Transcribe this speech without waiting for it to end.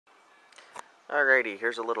Alrighty,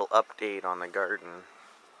 here's a little update on the garden.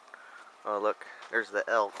 Oh look, there's the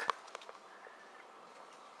elk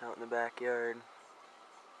out in the backyard.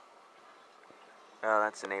 Oh,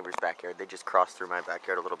 that's the neighbor's backyard. They just crossed through my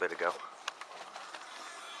backyard a little bit ago.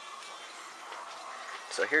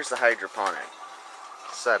 So here's the hydroponic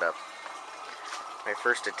setup. My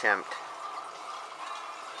first attempt.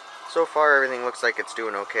 So far everything looks like it's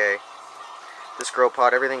doing okay. This grow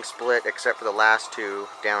pot, everything's split except for the last two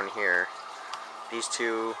down here. These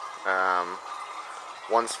two,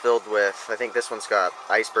 one's filled with, I think this one's got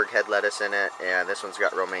iceberg head lettuce in it, and this one's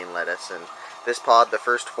got romaine lettuce. And this pod, the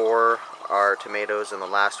first four are tomatoes, and the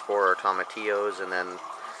last four are tomatillos, and then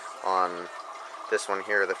on this one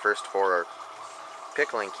here, the first four are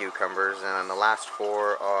pickling cucumbers, and then the last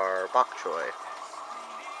four are bok choy.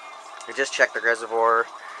 I just checked the reservoir.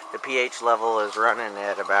 The pH level is running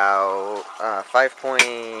at about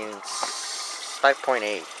 5.8,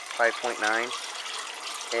 5.9.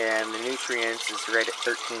 And the nutrients is right at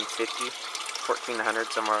 1350,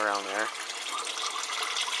 1400, somewhere around there.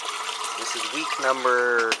 This is week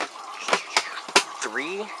number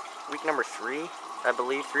 3, I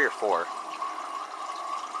believe, 3 or 4. I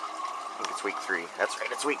think it's week 3. That's right,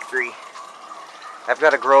 it's week 3. I've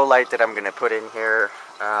got a grow light that I'm going to put in here.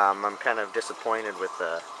 I'm kind of disappointed with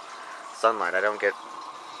the sunlight. I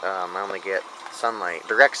only get sunlight,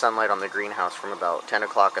 direct sunlight on the greenhouse from about 10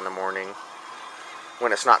 o'clock in the morning.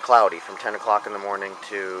 When it's not cloudy, from 10 o'clock in the morning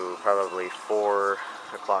to probably 4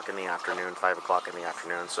 o'clock in the afternoon, 5 o'clock in the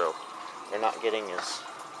afternoon, so they're not getting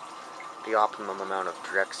the optimum amount of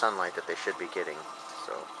direct sunlight that they should be getting.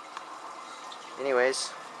 So,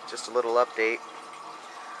 anyways, just a little update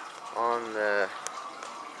on the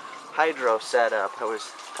hydro setup. I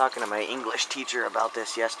was talking to my English teacher about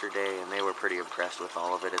this yesterday, and they were pretty impressed with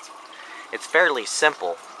all of it. It's fairly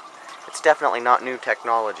simple. It's definitely not new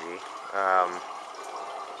technology.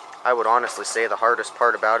 I would honestly say the hardest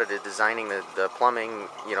part about it is designing the plumbing,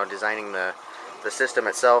 designing the system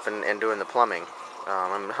itself and doing the plumbing.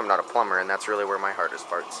 I'm not a plumber, and that's really where my hardest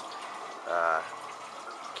parts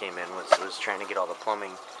came in, was trying to get all the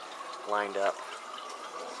plumbing lined up.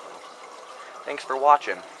 So, thanks for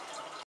watching.